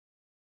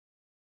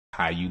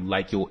How you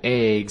like your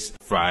eggs?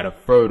 Fried or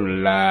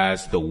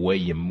fertilized? The way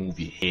you move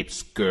your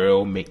hips,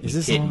 girl, make me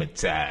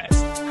hypnotized.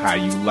 How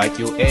you like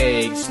your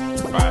eggs?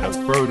 Fried or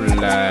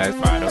fertilized?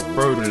 Fried or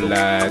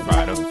fertilized?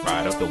 Fried or fertilized?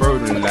 Fried or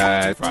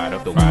fertilized? Fried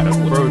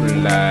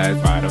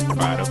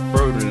or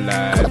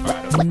fertilized?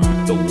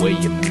 The way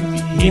you move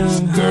your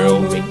hips,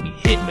 girl, make me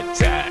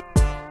hypnotized.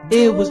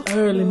 It was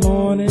early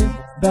morning,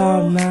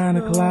 about 9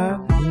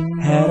 o'clock.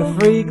 Had a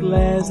freak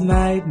last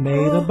night,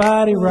 made her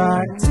body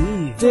rock.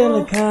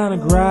 Feeling kinda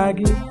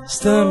groggy,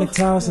 stomach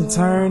tossing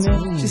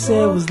turning. She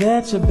said, was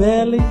that your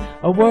belly,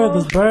 or were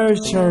those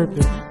birds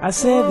chirping? I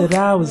said that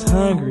I was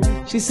hungry.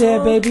 She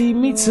said, baby,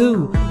 me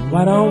too.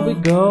 Why don't we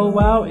go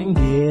out and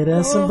get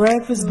us some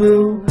breakfast,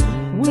 boo?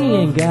 We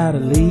ain't gotta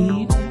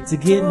leave to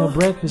get no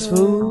breakfast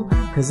food,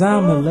 'cause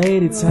I'm a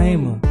lady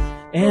tamer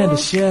and a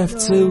chef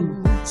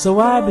too. So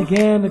I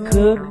began to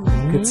cook,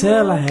 could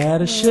tell I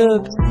had her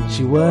shook.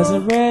 She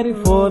wasn't ready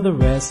for the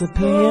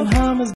recipe and hummus.